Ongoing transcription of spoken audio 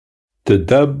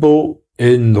Tadabbur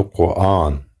in the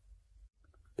Quran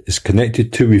is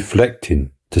connected to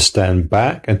reflecting, to stand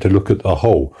back and to look at the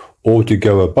whole, or to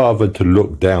go above and to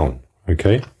look down.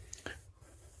 Okay?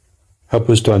 Help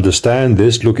us to understand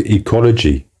this. Look at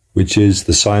ecology, which is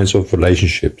the science of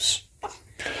relationships.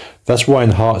 That's why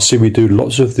in Heartsea we do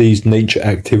lots of these nature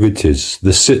activities.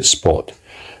 The sit spot.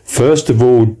 First of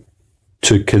all,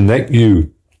 to connect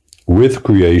you with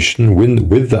creation,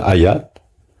 with the ayat,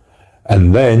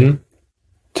 and then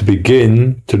to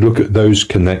begin to look at those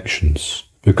connections.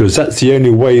 Because that's the only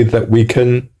way that we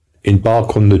can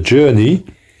embark on the journey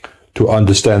to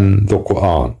understand the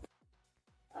Quran.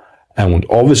 And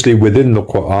obviously within the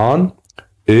Quran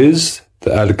is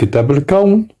the Al-Kitab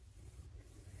al-Kawn.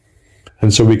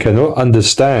 And so we cannot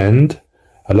understand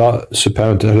Allah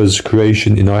subhanahu wa ta'ala's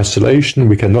creation in isolation.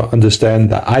 We cannot understand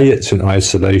the ayats in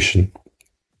isolation.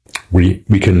 We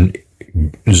can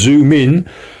zoom in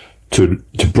to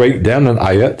break down an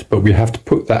ayat, but we have to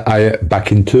put that ayat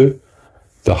back into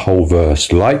the whole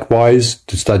verse. Likewise,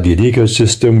 to study an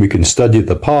ecosystem, we can study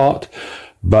the part,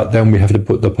 but then we have to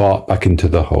put the part back into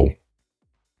the whole.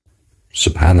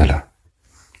 Subhanallah.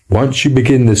 Once you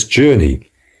begin this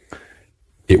journey,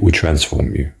 it will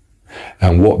transform you.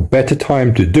 And what better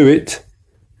time to do it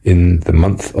in the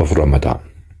month of Ramadan.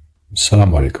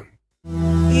 Assalamu alaikum.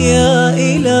 يا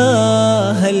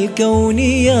إله الكون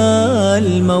يا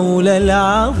المولى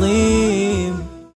العظيم